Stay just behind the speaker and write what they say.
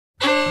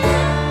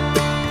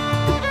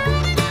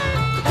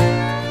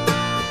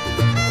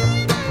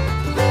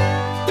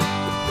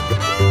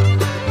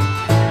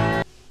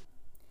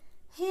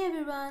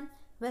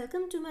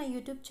Welcome to my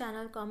YouTube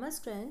channel Commerce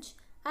Crunch.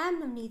 I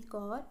am Navneet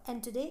Kaur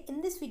and today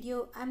in this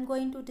video I am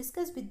going to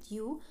discuss with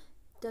you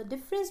the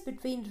difference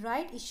between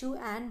right issue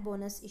and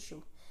bonus issue.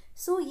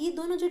 So ये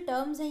दोनों जो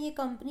terms हैं ये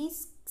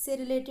companies से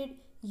related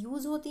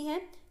use होती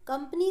हैं.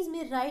 Companies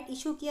में right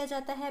issue किया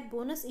जाता है,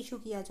 bonus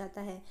issue किया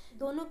जाता है.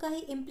 दोनों का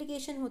ही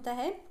implication होता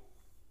है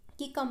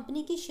कि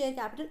कंपनी की शेयर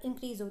कैपिटल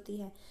इंक्रीज होती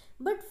है,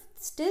 but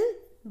still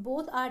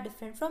both are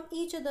different from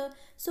each other.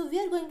 So we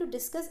are going to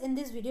discuss in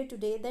this video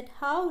today that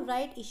how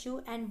right issue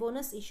and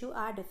bonus issue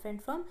are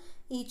different from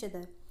each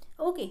other.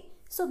 Okay,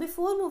 so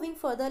before moving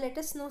further, let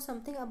us know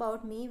something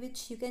about me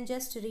which you can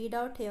just read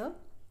out here.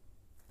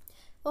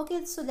 Okay,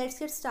 so let's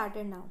get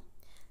started now.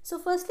 So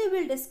firstly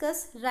we'll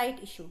discuss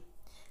right issue.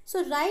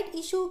 So right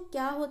issue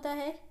क्या होता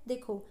है?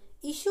 देखो,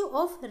 issue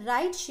of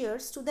right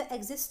shares to the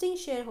existing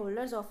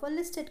shareholders of a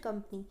listed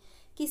company.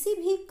 किसी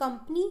भी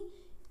company,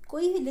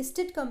 कोई भी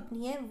listed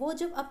company है, वो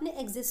जब अपने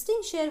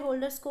एग्जिस्टिंग शेयर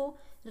होल्डर्स को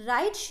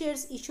राइट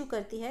शेयर्स इशू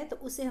करती है तो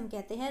उसे हम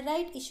कहते हैं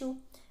राइट इशू.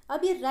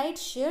 अब ये राइट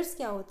शेयर्स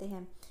क्या होते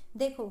हैं?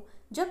 देखो,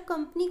 जब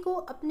कंपनी को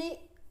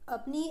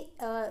अपनी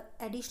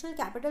एडिशनल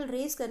कैपिटल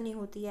रेज करनी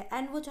होती है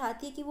एंड वो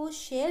चाहती है कि वो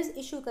शेयर्स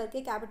इशू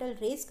करके कैपिटल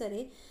रेज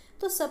करे,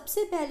 तो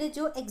सबसे पहले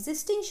जो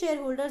एग्जिस्टिंग शेयर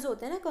होल्डर्स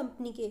होते हैं ना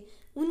कंपनी के,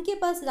 उनके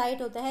पास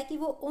राइट होता है कि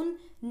वो उन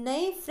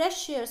नए फ्रेश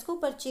शेयर्स को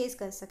परचेज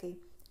कर सके.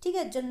 ठीक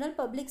है, जनरल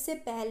पब्लिक से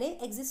पहले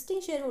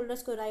एग्जिस्टिंग शेयर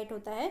होल्डर्स को राइट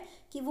होता है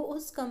कि वो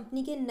उस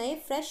कंपनी के नए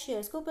फ्रेश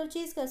शेयर्स को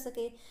परचेज कर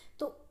सके.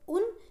 तो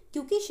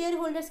क्योंकि शेयर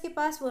होल्डर्स के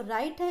पास वो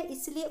राइट है,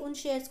 इसलिए उन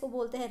शेयर्स को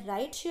बोलते हैं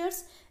राइट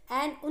शेयर्स.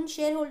 एंड उन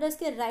शेयर होल्डर्स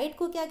के राइट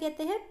को क्या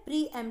कहते हैं?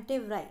 प्री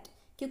एम्प्टिव राइट,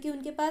 क्योंकि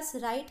उनके पास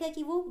राइट है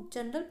कि वो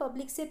जनरल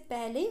पब्लिक से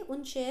पहले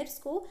उन शेयर्स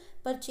को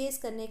परचेज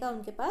करने का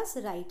उनके पास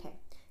राइट है.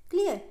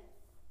 Clear?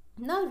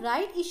 Now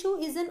right issue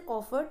is an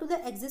offer to the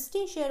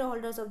existing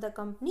shareholders of the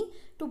company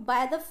to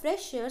buy the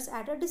fresh shares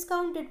at a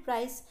discounted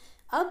price.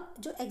 अब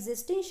जो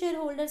existing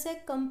shareholders है,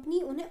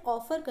 कंपनी उन्हें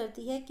ऑफर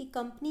करती है कि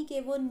कंपनी के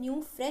वो न्यू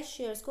फ्रेश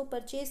शेयर्स को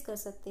परचेज कर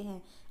सकते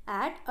हैं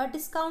at a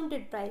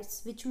discounted price,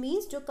 which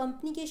means जो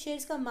कंपनी के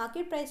शेयर्स का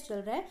मार्केट प्राइस चल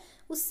रहा है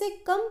उससे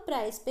कम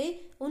प्राइस पे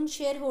उन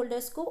शेयर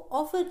होल्डर्स को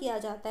ऑफर किया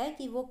जाता है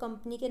कि वो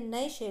कंपनी के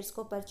नए शेयर्स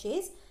को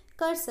परचेज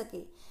कर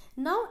सके.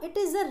 Now it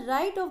is the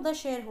right of the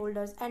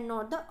shareholders and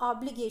not the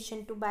obligation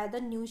to buy the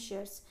new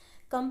shares.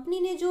 Company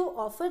ने जो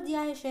ऑफर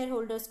दिया है शेयर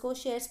होल्डर्स को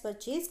शेयर्स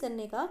परचेज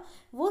करने का,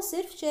 वो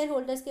सिर्फ शेयर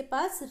होल्डर्स के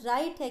पास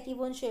राइट है कि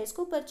वो उन शेयर्स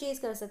को परचेज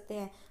कर सकते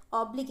हैं,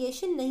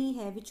 ऑब्लिगेशन नहीं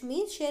है. विच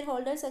मीन्स शेयर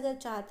होल्डर्स अगर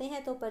चाहते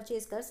हैं तो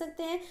परचेज कर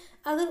सकते हैं,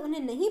 अगर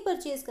उन्हें नहीं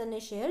परचेज करने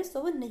शेयर्स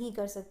तो वो नहीं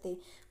कर सकते.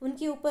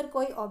 उनके ऊपर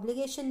कोई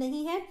ऑब्लिगेशन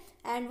नहीं है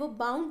एंड वो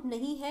बाउंड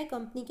नहीं है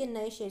कंपनी के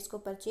नए शेयर्स को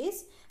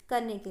परचेज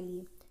करने के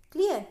लिए.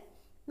 Clear?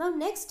 Now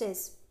next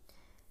is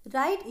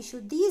right issue.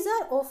 These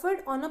are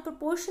offered on a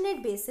proportionate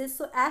basis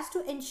so as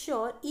to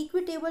ensure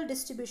equitable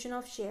distribution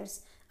of shares.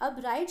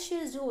 अब right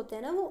shares जो होते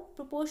हैं ना, वो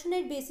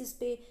proportionate basis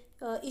पे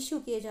इशू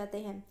किए जाते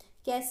हैं.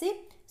 कैसे?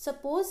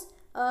 सपोज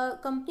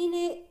कंपनी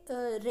ने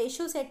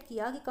रेशो सेट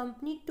किया कि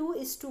कंपनी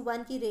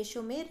 2:1 की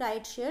रेशो में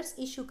राइट शेयर्स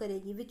इशू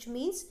करेगी, विच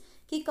मीन्स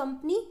कि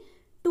कंपनी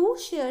 2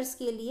 शेयर्स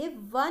के लिए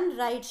 1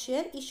 राइट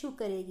शेयर इशू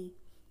करेगी.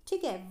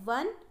 ठीक है,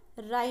 1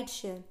 राइट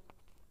शेयर.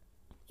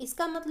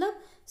 इसका मतलब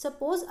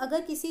सपोज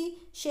अगर किसी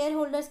शेयर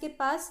होल्डर्स के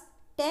पास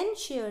 10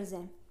 शेयर्स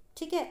हैं,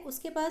 ठीक है,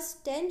 उसके पास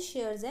 10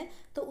 शेयर्स हैं,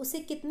 तो उसे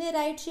कितने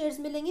राइट शेयर्स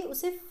मिलेंगे?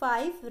 उसे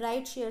 5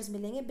 राइट शेयर्स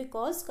मिलेंगे,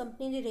 बिकॉज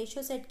कंपनी ने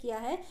रेशियो सेट किया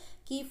है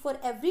कि for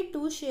every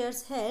 2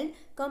 shares held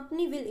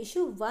company will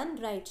issue 1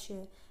 right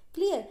share.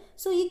 Clear?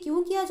 सो ये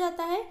क्यों किया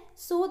जाता है?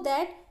 सो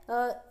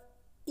दैट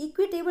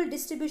इक्विटेबल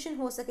डिस्ट्रीब्यूशन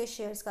हो सके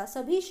शेयर्स का.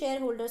 सभी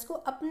शेयर होल्डर्स को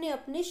अपने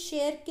अपने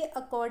शेयर के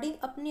अकॉर्डिंग,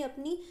 अपनी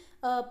अपनी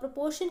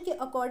प्रोपोर्शन के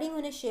अकॉर्डिंग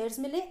उन्हें शेयर्स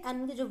मिले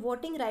एंड उनके जो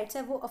वोटिंग राइट्स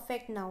है वो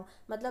अफेक्ट ना हो.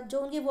 मतलब जो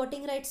उनके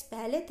वोटिंग राइट्स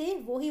पहले थे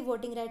वो ही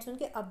वोटिंग राइट्स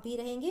उनके अब भी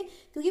रहेंगे,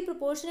 क्योंकि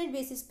प्रोपोर्शनेट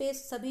बेसिस पे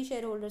सभी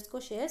शेयर होल्डर्स को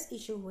शेयर्स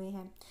इशू हुए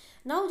हैं.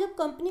 नाउ जब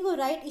कंपनी को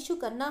राइट इशू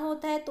करना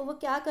होता है तो वो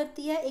क्या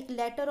करती है? एक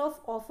लेटर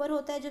ऑफ ऑफर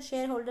होता है जो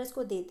शेयर होल्डर्स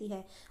को देती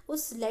है.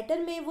 उस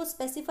लेटर में वो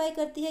स्पेसिफाई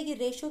करती है कि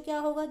रेशो क्या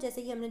होगा,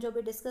 जैसे कि हमने जो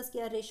भी डिस्कस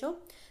किया रेशो,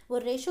 वो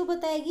रेशो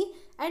बताएगी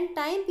एंड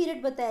टाइम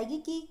पीरियड बताएगी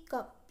कि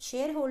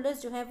शेयर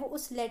होल्डर्स जो है वो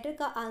उस लेटर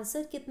का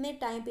आंसर कितने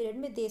टाइम पीरियड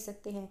में दे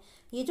सकते हैं.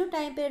 ये जो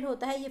टाइम पीरियड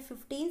होता है ये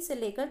 15 से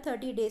लेकर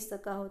 30 डेज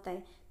तक का होता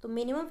है. तो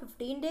minimum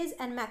 15 days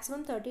and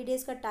maximum 30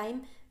 days का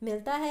टाइम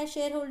मिलता है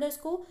शेयर होल्डर्स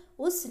को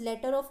उस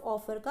लेटर ऑफ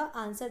ऑफर का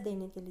आंसर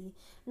देने के लिए.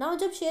 नाउ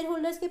जब शेयर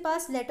होल्डर्स के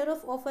पास लेटर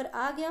ऑफ ऑफर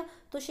आ गया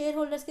तो शेयर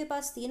होल्डर्स के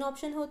पास 3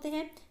 ऑप्शन होते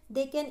हैं.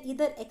 They can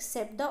either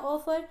accept the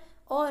offer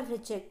और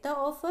रिजेक्ट द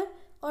ऑफर,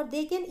 और they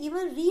can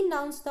even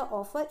renounce the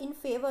offer in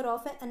favor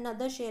of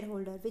another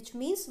shareholder, which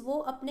means वो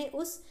अपने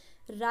उस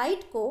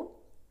राइट को,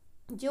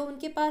 जो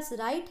उनके पास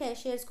राइट है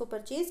शेयर्स को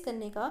परचेज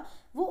करने का,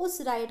 वो उस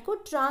राइट को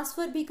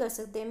ट्रांसफ़र भी कर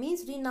सकते हैं,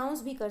 मीन्स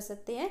रिनाउंस भी कर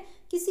सकते हैं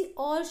किसी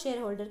और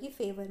शेयर होल्डर की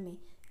फेवर में.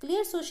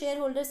 क्लियर? सो शेयर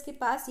होल्डर्स के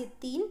पास ये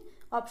 3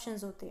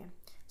 ऑप्शंस होते हैं.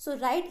 सो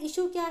राइट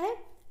इशू क्या है?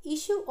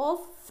 Issue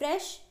of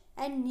fresh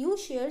and new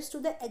shares to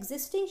the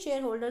existing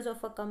share holders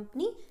of a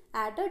company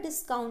at a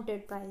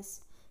discounted price.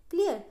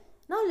 Clear?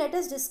 Now let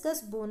us discuss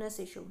bonus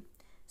issue.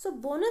 So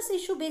bonus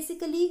issue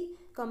basically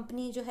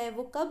company जो है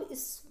वो कब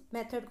इस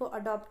method को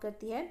adopt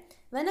करती है,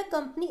 when a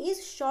company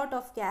is short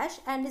of cash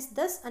and is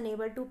दस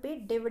unable to पे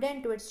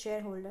dividend to its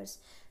share holders.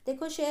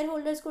 देखो शेयर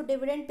होल्डर्स को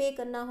डिविडेंड पे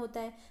करना होता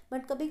है,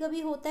 बट कभी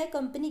कभी होता है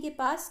कंपनी के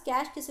पास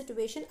कैश की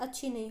सिचुएशन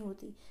अच्छी नहीं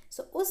होती।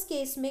 सो उस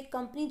केस में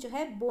कंपनी जो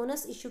है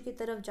बोनस इशू की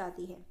तरफ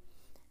जाती है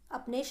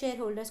अपने शेयर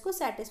होल्डर्स को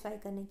सेटिस्फाई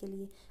करने के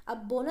लिए।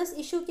 अब बोनस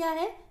इशू क्या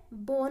है,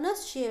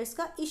 बोनस शेयर्स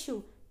का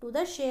issue to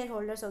the share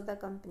holders of the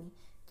company.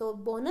 तो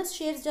बोनस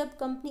शेयर्स जब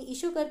कंपनी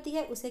इशू करती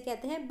है उसे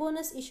कहते हैं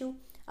बोनस इशू।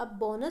 अब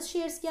बोनस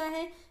शेयर्स क्या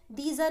है,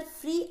 these are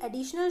free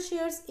additional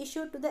shares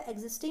issued to the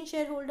existing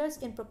share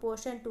holders in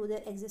proportion to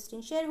their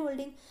existing share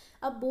holding.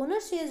 अब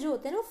बोनस शेयर्स जो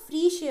होते हैं ना वो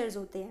फ्री शेयर्स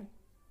होते हैं।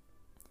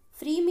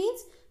 फ्री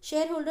मीन्स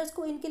शेयर होल्डर्स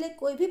को इनके लिए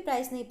कोई भी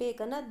प्राइस नहीं पे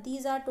करना,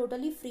 these are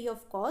totally free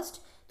of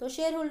cost. तो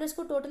शेयर होल्डर्स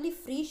को टोटली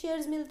फ्री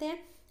शेयर्स मिलते हैं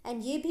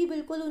एंड ये भी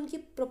बिल्कुल उनकी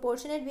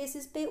प्रोपोर्शनेट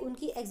बेसिस पे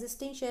उनकी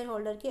एग्जिस्टिंग शेयर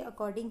होल्डर के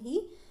अकॉर्डिंग ही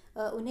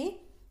उन्हें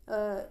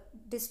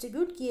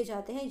डिस्ट्रीब्यूट किए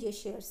जाते हैं ये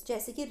शेयर्स,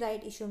 जैसे कि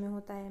राइट इशू में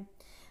होता है।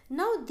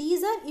 Now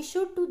these are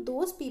issued to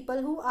those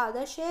people who are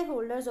the share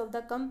holders of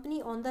the company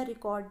on the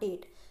record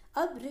date.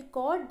 अब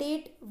रिकॉर्ड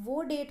डेट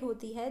वो डेट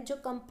होती है जो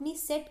कंपनी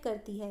सेट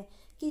करती है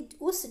कि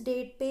उस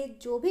डेट पे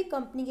जो भी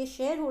कंपनी के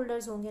शेयर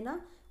होल्डर्स होंगे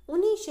ना,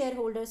 उन्हीं शेयर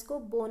होल्डर्स को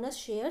बोनस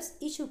शेयर्स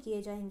इशू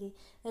किए जाएंगे।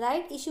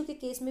 राइट इशू के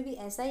केस में भी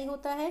ऐसा ही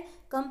होता है,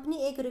 कंपनी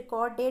एक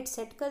रिकॉर्ड डेट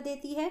सेट कर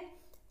देती है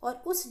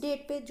और उस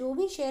डेट पे जो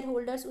भी शेयर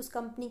होल्डर्स उस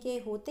कंपनी के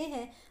होते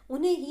हैं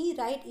उन्हें ही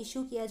राइट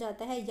इशू किया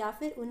जाता है या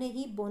फिर उन्हें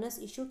ही बोनस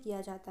इशू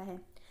किया जाता है।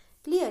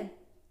 Clear?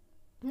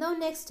 Now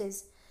next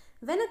is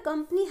when a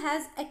company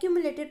has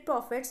accumulated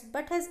profits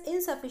but has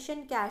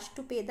insufficient cash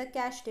to pay the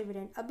cash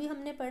dividend। अभी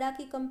हमने पढ़ा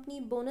कि कंपनी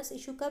बोनस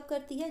इशू कब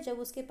करती है, जब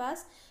उसके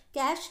पास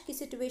कैश की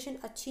सिचुएशन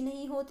अच्छी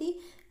नहीं होती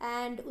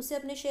एंड उसे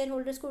अपने शेयर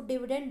होल्डर्स को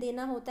डिविडेंड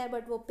देना होता है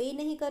बट वो पे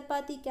नहीं कर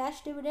पाती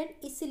कैश डिविडेंड,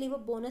 इसीलिए वो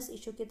बोनस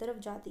इशू की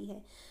तरफ जाती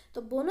है।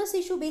 तो बोनस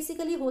इशू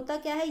बेसिकली होता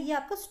क्या है, ये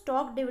आपका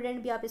स्टॉक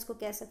डिविडेंड भी आप इसको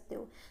कह सकते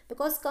हो,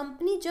 बिकॉज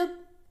कंपनी जब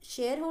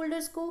शेयर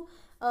होल्डर्स को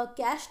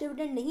कैश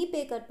डिविडेंड नहीं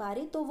पे कर पा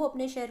रही तो वो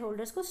अपने शेयर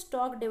होल्डर्स को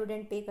स्टॉक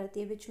डिविडेंड पे करती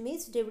है, which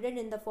means dividend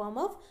in the form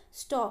of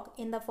stock,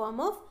 in the form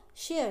of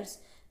shares.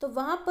 तो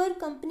वहाँ पर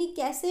कंपनी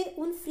कैसे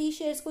उन फ्री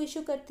शेयर्स को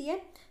इशू करती है,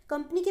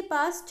 कंपनी के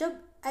पास जब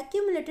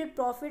एक्यूमुलेटेड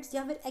प्रॉफिट्स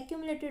या फिर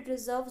एक्यूमुलेटेड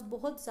रिजर्व्स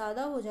बहुत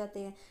ज़्यादा हो जाते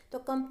हैं तो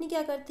कंपनी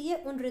क्या करती है,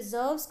 उन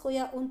रिजर्व्स को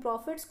या उन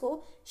प्रॉफिट्स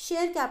को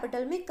शेयर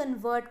कैपिटल में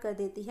कन्वर्ट कर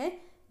देती है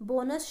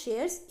बोनस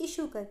शेयर्स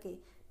इशू करके।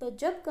 तो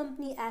जब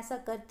कंपनी ऐसा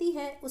करती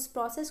है उस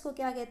प्रोसेस को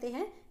क्या कहते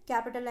हैं,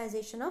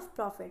 capitalisation of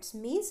profits.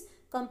 Means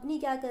company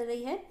क्या कर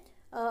रही है,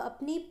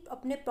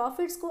 अपने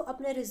प्रॉफिट्स को,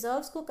 अपने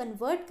रिजर्व्स को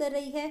कन्वर्ट कर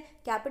रही है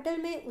कैपिटल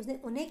में,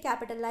 उन्हें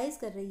कैपिटलाइज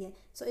कर रही है।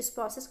 सो इस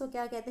प्रोसेस को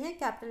क्या कहते हैं,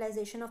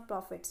 capitalisation of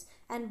profits.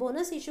 And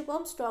bonus issue को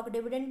हम स्टॉक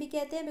डिविडेंड भी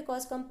कहते हैं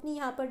बिकॉज कंपनी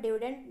यहाँ पर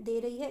डिविडेंड दे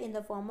रही है in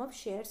the form of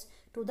shares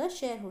to the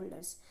share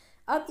holders.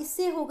 अब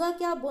इससे होगा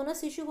क्या,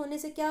 बोनस इशू होने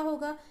से क्या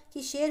होगा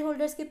कि शेयर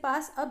होल्डर्स के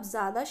पास अब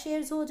ज़्यादा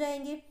शेयर्स हो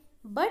जाएंगे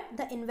but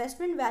the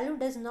investment value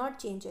does not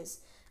changes.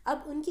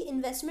 अब उनकी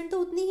इन्वेस्टमेंट तो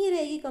उतनी ही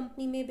रहेगी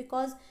कंपनी में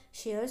बिकॉज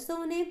शेयर्स तो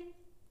उन्हें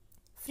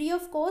फ्री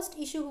ऑफ कॉस्ट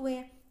इशू हुए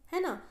हैं,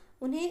 है ना,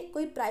 उन्हें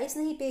कोई प्राइस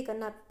नहीं पे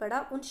करना पड़ा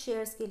उन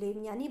शेयर्स के लिए,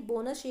 यानी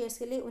बोनस शेयर्स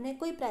के लिए उन्हें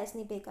कोई प्राइस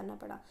नहीं पे करना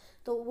पड़ा।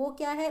 तो वो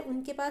क्या है,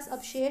 उनके पास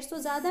अब शेयर्स तो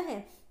ज़्यादा है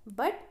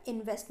बट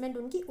इन्वेस्टमेंट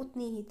उनकी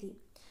उतनी ही थी।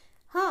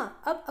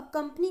 हाँ, अब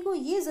कंपनी को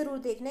ये ज़रूर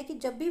देखना है कि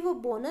जब भी वो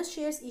बोनस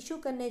शेयर्स इशू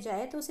करने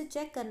जाए तो उसे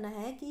चेक करना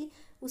है कि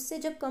उससे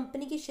जब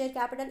कंपनी की शेयर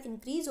कैपिटल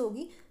इंक्रीज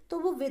होगी तो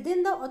वो with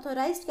in the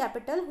authorised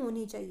capital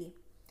होनी चाहिए।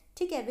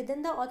 ठीक है, with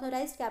in the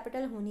authorised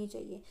capital होनी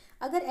चाहिए।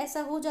 अगर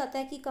ऐसा हो जाता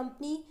है कि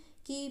कंपनी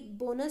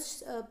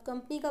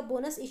का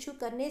बोनस इशू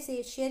करने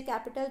से शेयर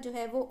कैपिटल जो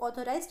है वो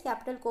ऑथोराइज्ड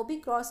कैपिटल को भी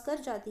क्रॉस कर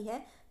जाती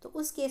है तो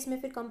उस केस में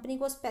फिर कंपनी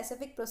को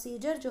स्पेसिफिक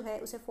प्रोसीजर जो है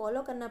उसे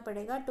फॉलो करना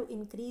पड़ेगा to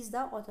increase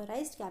the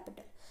authorised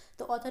capital.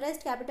 तो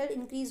ऑथोराइज्ड कैपिटल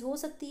इंक्रीज हो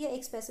सकती है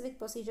एक स्पेसिफिक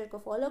प्रोसीजर को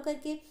फॉलो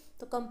करके,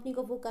 तो कंपनी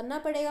को वो करना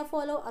पड़ेगा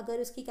फॉलो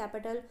अगर उसकी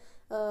कैपिटल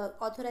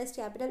ऑथोराइज्ड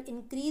कैपिटल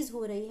इंक्रीज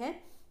हो रही है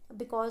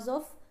because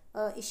of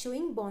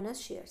issuing bonus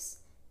shares.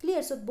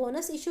 Clear? So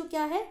bonus issue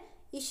क्या है,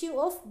 issue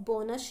of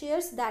bonus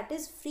shares, that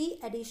is free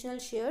additional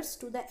shares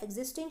to the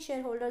existing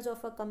shareholders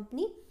of a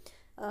company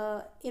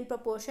in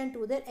proportion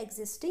to their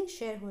existing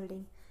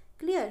shareholding.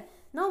 Clear?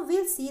 Now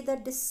we'll see the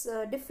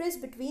difference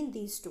between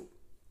these two.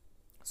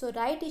 So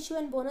right issue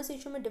and bonus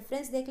issue में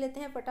difference देख लेते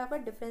हैं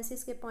फटाफट,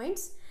 differences के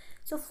points.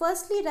 So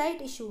firstly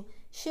right issue,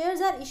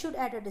 shares are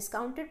issued at a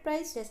discounted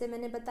price, जैसे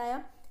मैंने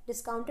बताया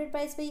discounted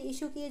price पे ही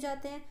issue किए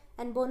जाते हैं,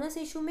 and bonus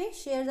issue में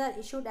shares are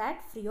issued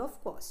at free of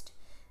cost.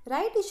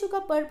 Right issue का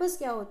पर्पस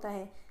क्या होता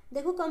है,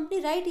 देखो कंपनी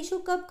राइट इशू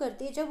कब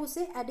करती है, जब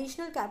उसे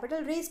एडिशनल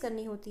कैपिटल रेज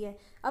करनी होती है।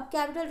 अब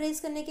कैपिटल रेज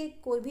करने के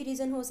कोई भी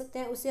रीज़न हो सकते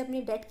हैं, उसे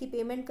अपनी डेट की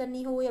पेमेंट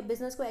करनी हो या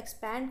बिजनेस को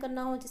एक्सपैंड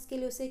करना हो जिसके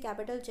लिए उसे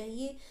कैपिटल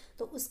चाहिए,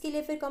 तो उसके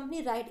लिए फिर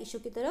कंपनी राइट इशू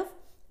की तरफ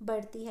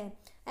बढ़ती है।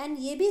 एंड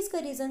ये भी इसका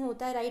रीज़न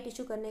होता है राइट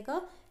इशू करने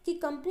का कि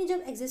कंपनी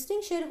जब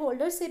एग्जिस्टिंग शेयर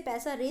होल्डर से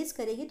पैसा रेज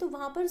करेगी तो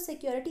वहाँ पर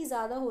सिक्योरिटी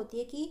ज़्यादा होती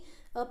है कि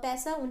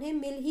पैसा उन्हें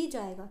मिल ही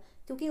जाएगा,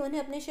 क्योंकि उन्हें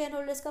अपने शेयर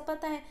होल्डर्स का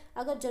पता है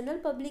अगर जनरल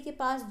पब्लिक के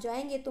पास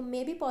जाएंगे तो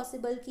मे बी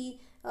पॉसिबल कि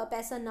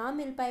पैसा ना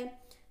मिल पाए।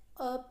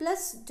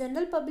 प्लस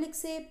जनरल पब्लिक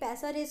से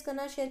पैसा रेज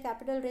करना, शेयर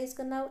कैपिटल रेज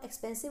करना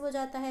एक्सपेंसिव हो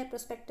जाता है,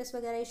 प्रोस्पेक्टस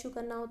वगैरह इशू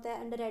करना होता है,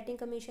 अंडर राइटिंग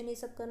कमीशन ये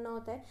सब करना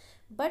होता है।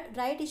 बट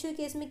राइट इशू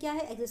केस में क्या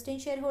है, एग्जिस्टिंग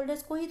शेयर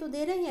होल्डर्स को ही तो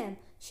दे रहे हैं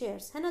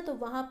शेयर्स, है ना, तो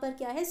वहाँ पर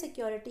क्या है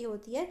सिक्योरिटी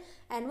होती है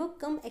एंड वो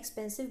कम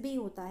एक्सपेंसिव भी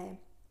होता है।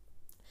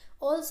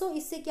 ऑल्सो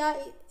इससे क्या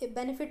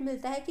बेनिफिट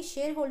मिलता है कि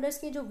शेयर होल्डर्स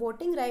के जो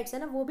वोटिंग राइट्स है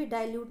ना वो भी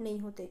डाइल्यूट नहीं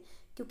होते,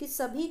 क्योंकि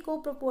सभी को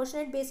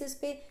प्रोपोर्शनेट बेसिस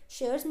पे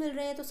शेयर्स मिल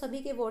रहे हैं तो सभी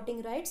के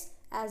वोटिंग राइट्स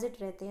एज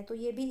इट रहते हैं, तो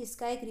ये भी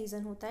इसका एक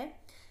रीज़न होता है।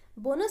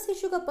 बोनस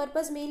इशू का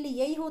पर्पस मेनली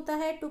यही होता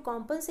है to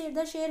compensate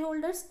the share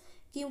holders,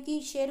 क्योंकि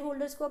शेयर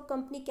होल्डर्स को अब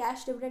कंपनी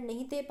कैश डिविडेंड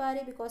नहीं दे पा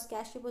रही बिकॉज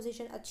कैश की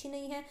पोजीशन अच्छी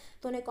नहीं है,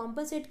 तो उन्हें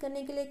कॉम्पनसेट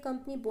करने के लिए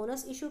कंपनी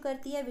बोनस इशू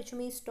करती है विच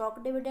मीन स्टॉक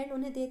डिविडेंड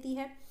उन्हें देती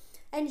है।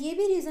 एंड ये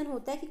भी रीज़न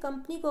होता है कि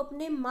कंपनी को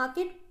अपने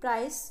मार्केट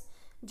प्राइस,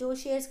 जो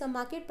शेयर्स का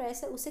मार्केट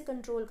प्राइस है उसे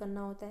कंट्रोल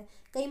करना होता है।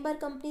 कई बार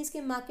कंपनीज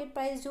के मार्केट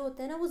प्राइस जो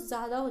होते हैं ना वो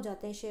ज़्यादा हो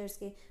जाते हैं शेयर्स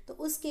के, तो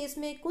उस केस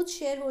में कुछ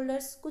शेयर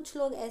होल्डर्स, कुछ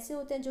लोग ऐसे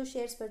होते हैं जो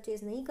शेयर्स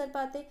परचेज नहीं कर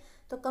पाते,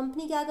 तो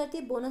कंपनी क्या करती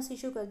है बोनस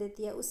इशू कर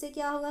देती है। उससे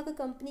क्या होगा कि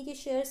कंपनी के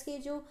शेयर्स के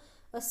जो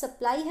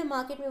सप्लाई है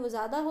मार्केट में वो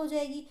ज़्यादा हो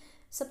जाएगी,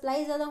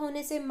 सप्लाई ज़्यादा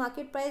होने से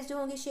मार्केट प्राइस जो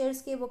होंगे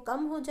शेयर्स के वो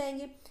कम हो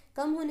जाएंगे,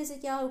 कम होने से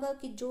क्या होगा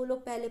कि जो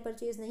लोग पहले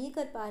परचेज़ नहीं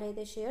कर पा रहे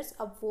थे शेयर्स,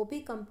 अब वो भी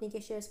कंपनी के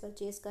शेयर्स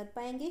परचेज कर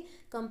पाएंगे,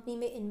 कंपनी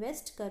में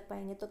इन्वेस्ट कर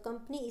पाएंगे, तो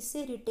कंपनी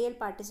इससे रिटेल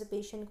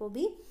पार्टिसिपेशन को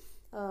भी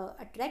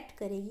अट्रैक्ट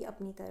करेगी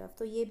अपनी तरफ,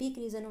 तो ये भी एक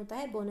रीज़न होता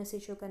है बोनस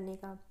इशू करने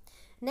का।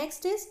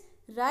 Next is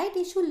right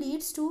issue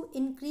leads to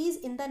increase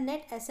in the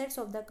net assets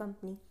of the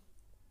company.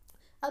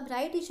 अब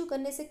राइट इशू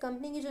करने से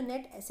कंपनी की जो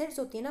नेट एसेट्स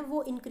होती है ना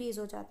वो इंक्रीज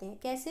हो जाते हैं।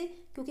 कैसे?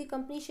 क्योंकि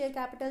कंपनी शेयर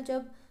कैपिटल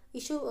जब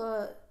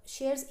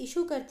शेयर्स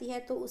इशू करती है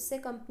तो उससे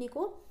कंपनी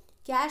को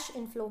कैश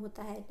इनफ्लो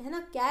होता है ना,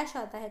 कैश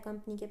आता है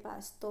कंपनी के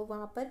पास, तो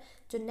वहाँ पर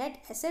जो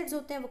नेट एसेट्स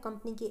होते हैं वो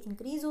कंपनी के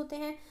इंक्रीज होते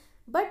हैं।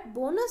 But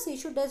bonus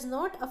issue does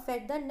not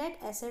affect the net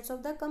assets of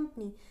the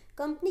company.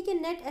 Company के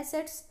नेट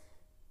एसेट्स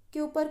के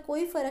ऊपर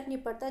कोई फ़र्क नहीं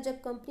पड़ता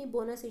जब कंपनी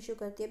बोनस इशू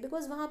करती है,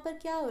 बिकॉज वहाँ पर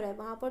क्या हो रहा है,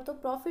 वहाँ पर तो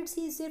प्रॉफिट्स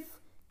ही सिर्फ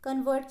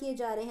कन्वर्ट किए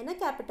जा रहे हैं ना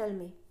कैपिटल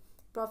में,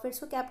 प्रॉफिट्स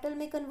को कैपिटल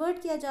में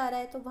कन्वर्ट किया जा रहा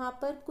है, तो वहाँ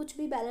पर कुछ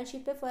भी बैलेंस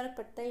शीट पे फ़र्क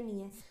पड़ता ही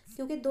नहीं है,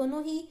 क्योंकि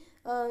दोनों ही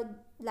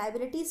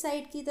लाइबिलिटी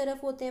साइड की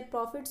तरफ होते हैं,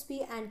 प्रॉफिट्स भी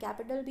एंड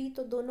कैपिटल भी,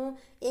 तो दोनों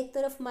एक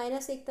तरफ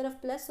माइनस एक तरफ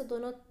प्लस,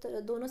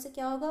 तो दोनों से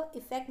क्या होगा,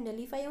 इफेक्ट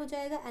नलीफाई हो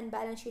जाएगा एंड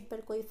बैलेंस शीट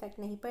पर कोई इफेक्ट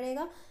नहीं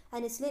पड़ेगा,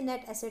 एंड इसलिए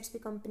नेट एसेट्स भी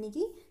कंपनी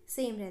की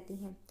सेम रहती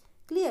हैं।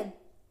 Clear?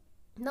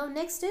 Now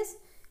next is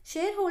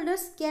share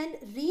holders can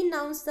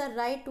रीनाउंस the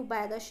right to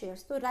by the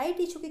shares. तो राइट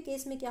इशू के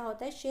केस में क्या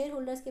होता है, शेयर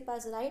होल्डर्स के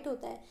पास राइट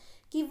होता है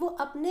कि वो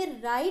अपने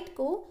राइट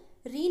को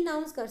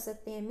रीनाउंस कर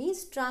सकते हैं,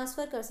 मीन्स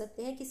ट्रांसफ़र कर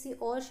सकते हैं किसी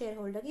और शेयर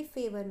होल्डर के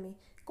फेवर में।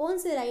 कौन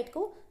से राइट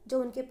को? जो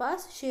उनके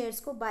पास शेयर्स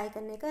को बाय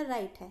करने का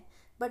राइट है।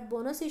 बट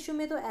बोनस इशू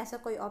में तो ऐसा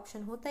कोई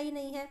ऑप्शन होता ही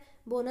नहीं है,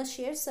 बोनस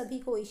शेयर्स सभी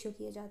को इशू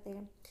किए जाते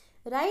हैं।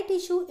 Right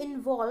issue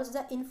involves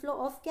the inflow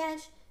of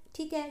cash.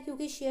 ठीक है,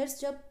 क्योंकि शेयर्स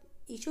जब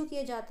इशू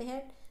किए जाते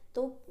हैं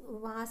तो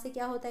वहाँ से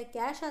क्या होता है,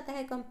 कैश आता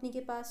है कंपनी के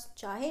पास,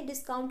 चाहे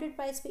डिस्काउंटेड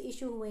प्राइस पे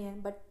इशू हुए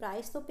हैं बट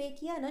प्राइस तो पे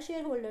किया ना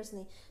शेयर होल्डर्स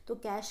ने, तो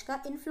कैश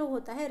का इनफ्लो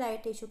होता है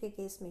राइट इशू के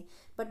केस में।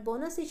 बट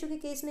बोनस इशू के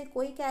केस में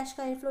कोई कैश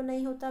का इनफ्लो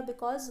नहीं होता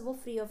बिकॉज वो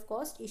फ्री ऑफ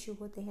कॉस्ट इशू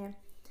होते हैं।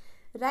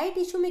 राइट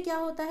इशू में क्या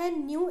होता है,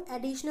 new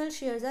additional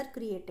shares are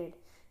created,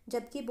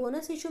 जबकि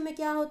बोनस इशू में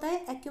क्या होता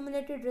है,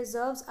 एक्यूमुलेटेड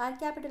रिजर्व्स आर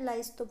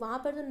कैपिटलाइज्ड, तो वहाँ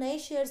पर तो नए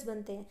शेयर्स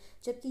बनते हैं,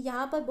 जबकि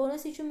यहाँ पर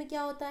बोनस इशू में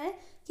क्या होता है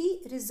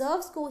कि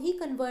रिजर्व्स को ही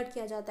कन्वर्ट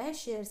किया जाता है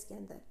शेयर्स के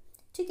अंदर।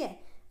 ठीक है,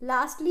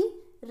 lastly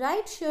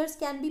right shares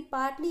can be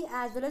partly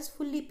as well as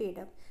fully paid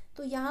up.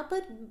 तो यहाँ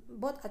पर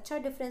बहुत अच्छा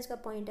डिफरेंस का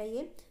पॉइंट है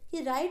ये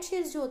कि राइट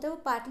शेयर्स जो होते हैं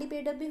वो पार्टली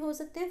पेड अप भी हो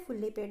सकते हैं,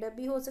 फुल्ली पेड अप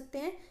भी हो सकते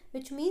हैं,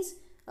 विच मीन्स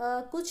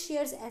कुछ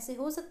शेयर्स ऐसे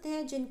हो सकते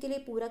हैं जिनके लिए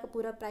पूरा का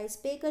पूरा प्राइस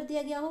पे कर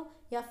दिया गया हो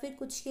या फिर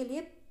कुछ के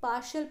लिए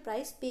पार्शियल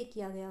प्राइस पे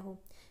किया गया हो,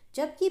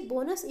 जबकि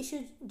बोनस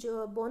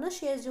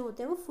शेयर्स जो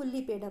होते हैं वो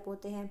फुल्ली पेड अप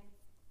होते हैं,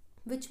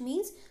 विच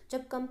मीन्स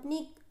जब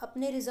कंपनी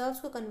अपने रिजर्व्स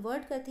को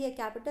कन्वर्ट करती है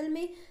कैपिटल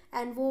में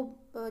एंड वो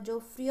जो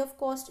फ्री ऑफ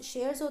कॉस्ट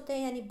शेयर्स होते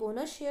हैं यानी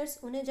बोनस शेयर्स,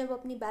 उन्हें जब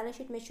अपनी बैलेंस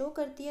शीट में शो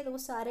करती है तो वो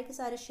सारे के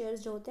सारे शेयर्स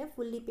जो होते हैं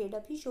फुल्ली पेड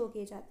अप ही शो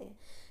किए जाते हैं,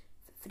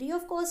 फ्री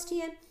ऑफ कॉस्ट ही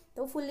है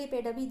तो फुल्ली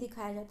पेड अप ही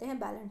दिखाए जाते हैं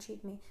बैलेंस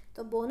शीट में,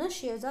 तो bonus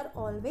shares are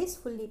always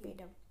fully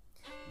paid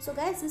up. So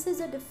guys this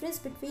is the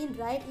difference between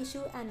right issue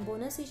and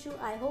bonus issue.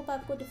 I hope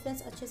आपको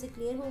डिफरेंस अच्छे से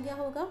क्लियर हो गया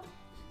होगा।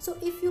 So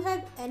if you have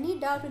any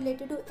doubt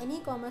related to any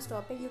commerce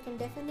topic, you can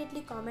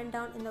definitely comment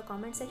down in the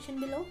comment section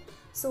below.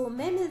 So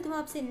मैं मिलती हूँ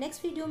आपसे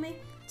next video में.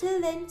 Till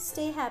then,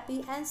 stay happy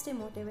and stay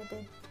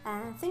motivated.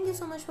 And thank you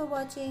so much for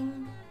watching.